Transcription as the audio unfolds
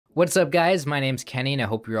What's up, guys? My name's Kenny, and I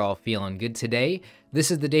hope you're all feeling good today.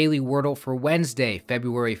 This is the Daily Wordle for Wednesday,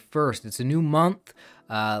 February 1st. It's a new month.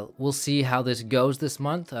 We'll see how this goes this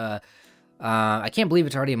month. I can't believe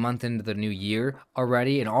it's already a month into the new year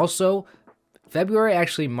already. And also, February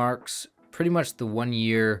actually marks pretty much the 1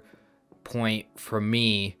 year point for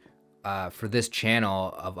me for this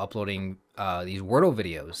channel of uploading these Wordle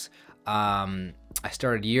videos. I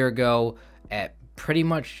started a year ago at pretty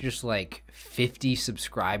much just like 50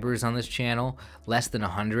 subscribers on this channel, less than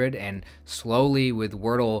 100, and slowly with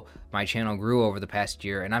Wordle my channel grew over the past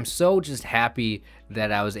year, and I'm so just happy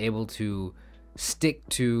that I was able to stick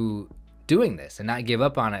to doing this and not give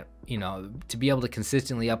up on it, you know, to be able to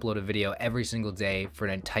consistently upload a video every single day for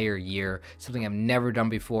an entire year, something I've never done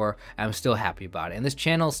before. I'm still happy about it, and this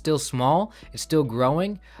channel is still small, it's still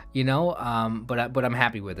growing, you know, but I'm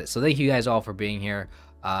happy with it. So thank you guys all for being here.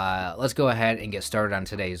 Let's go ahead and get started on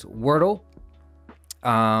today's Wordle.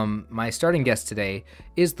 My starting guess today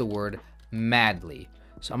is the word madly.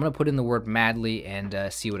 So I'm going to put in the word madly and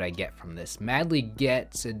see what I get from this. Madly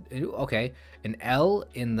gets, an L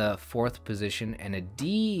in the 4th position and a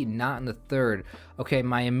D not in the 3rd. Okay,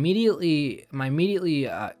 my immediate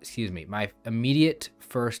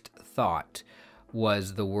first thought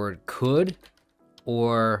was the word could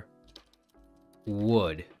or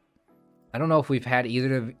would. I don't know if we've had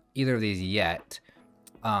either of these yet,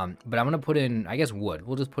 but I'm gonna put in, I guess, would.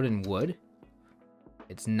 We'll just put in would.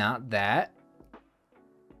 It's not that,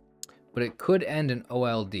 but it could end in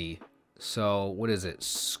OLD. So what is it?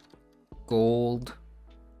 Scold.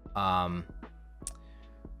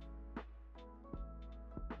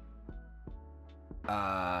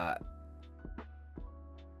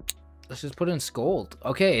 Let's just put in scold.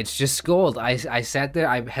 Okay, it's just scold. I sat there,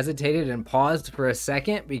 I hesitated and paused for a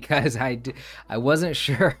second because I wasn't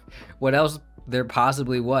sure what else there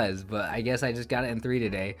possibly was, but I guess I just got it in 3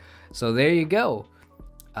 today. So there you go.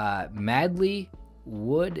 Madly,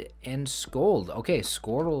 would, and scold. Okay,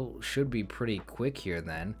 Scordle should be pretty quick here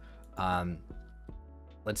then.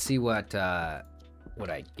 Let's see what I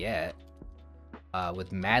get.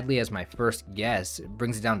 With madly as my first guess, it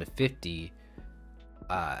brings it down to 50.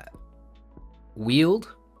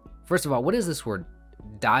 Wield. First of all, what is this word?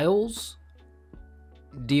 Dials?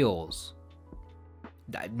 Deals.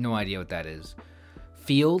 I have no idea what that is.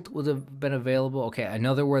 Field would have been available. Okay,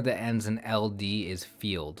 another word that ends in LD is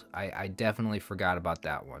field. I definitely forgot about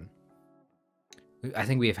that one. I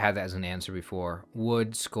think we have had that as an answer before.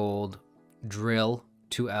 Would, scold, drill,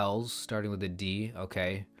 2 L's starting with a D.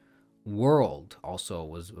 Okay. World also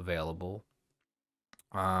was available.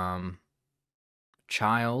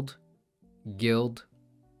 Child, guild,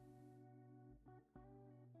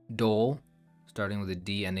 dole, starting with a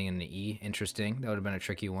D, ending in an E. Interesting. That would have been a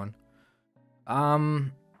tricky one.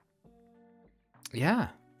 Yeah.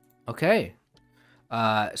 Okay.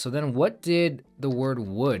 So then what did the word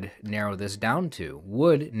would narrow this down to?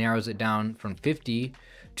 Would narrows it down from 50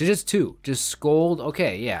 to just 2. Just scold.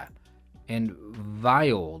 Okay, yeah. And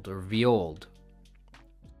violed or violed.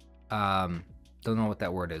 Don't know what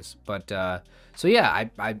that word is. But, so yeah,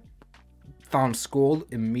 I found scold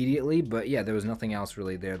immediately, but yeah, there was nothing else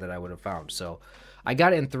really there that I would have found. So I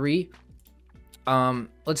got it in 3.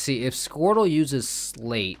 Let's see, if Scordle uses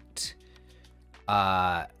slate,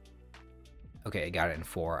 okay, I got it in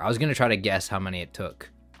 4. I was gonna try to guess how many it took.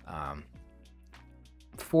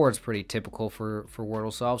 4 is pretty typical for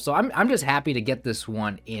Wordle Solve, so I'm just happy to get this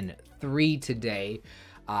one in 3 today.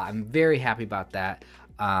 I'm very happy about that.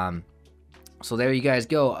 So there you guys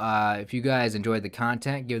go. If you guys enjoyed the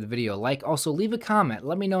content, give the video a like. Also, leave a comment.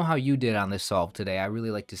 Let me know how you did on this solve today. I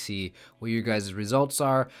really like to see what your guys' results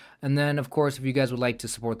are. And then, of course, if you guys would like to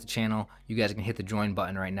support the channel, you guys can hit the join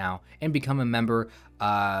button right now and become a member.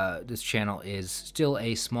 This channel is still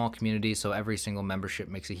a small community, so every single membership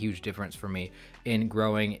makes a huge difference for me in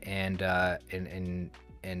growing and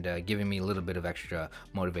giving me a little bit of extra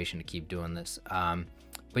motivation to keep doing this.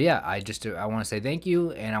 But yeah, I want to say thank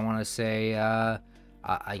you, and I want to say,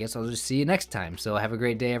 I guess I'll just see you next time. So have a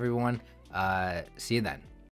great day, everyone. See you then.